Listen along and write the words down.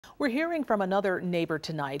We're hearing from another neighbor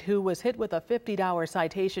tonight who was hit with a $50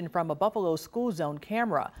 citation from a Buffalo school zone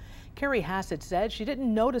camera. Carrie Hassett said she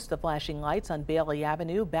didn't notice the flashing lights on Bailey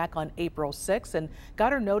Avenue back on April 6th and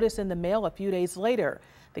got her notice in the mail a few days later.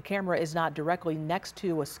 The camera is not directly next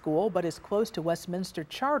to a school, but is close to Westminster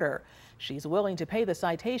Charter. She's willing to pay the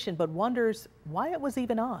citation, but wonders why it was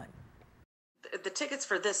even on. The ticket's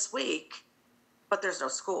for this week, but there's no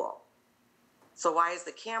school. So why is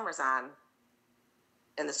the cameras on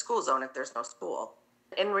in the school zone if there's no school?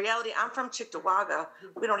 In reality, I'm from Cheektowaga.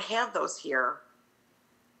 We don't have those here.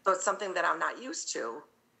 So it's something that I'm not used to.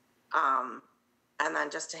 And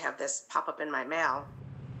then just to have this pop up in my mail.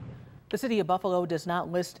 The city of Buffalo does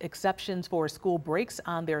not list exceptions for school breaks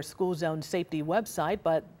on their school zone safety website,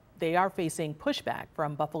 but they are facing pushback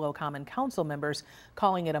from Buffalo Common Council members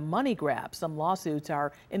calling it a money grab. Some lawsuits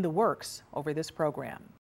are in the works over this program.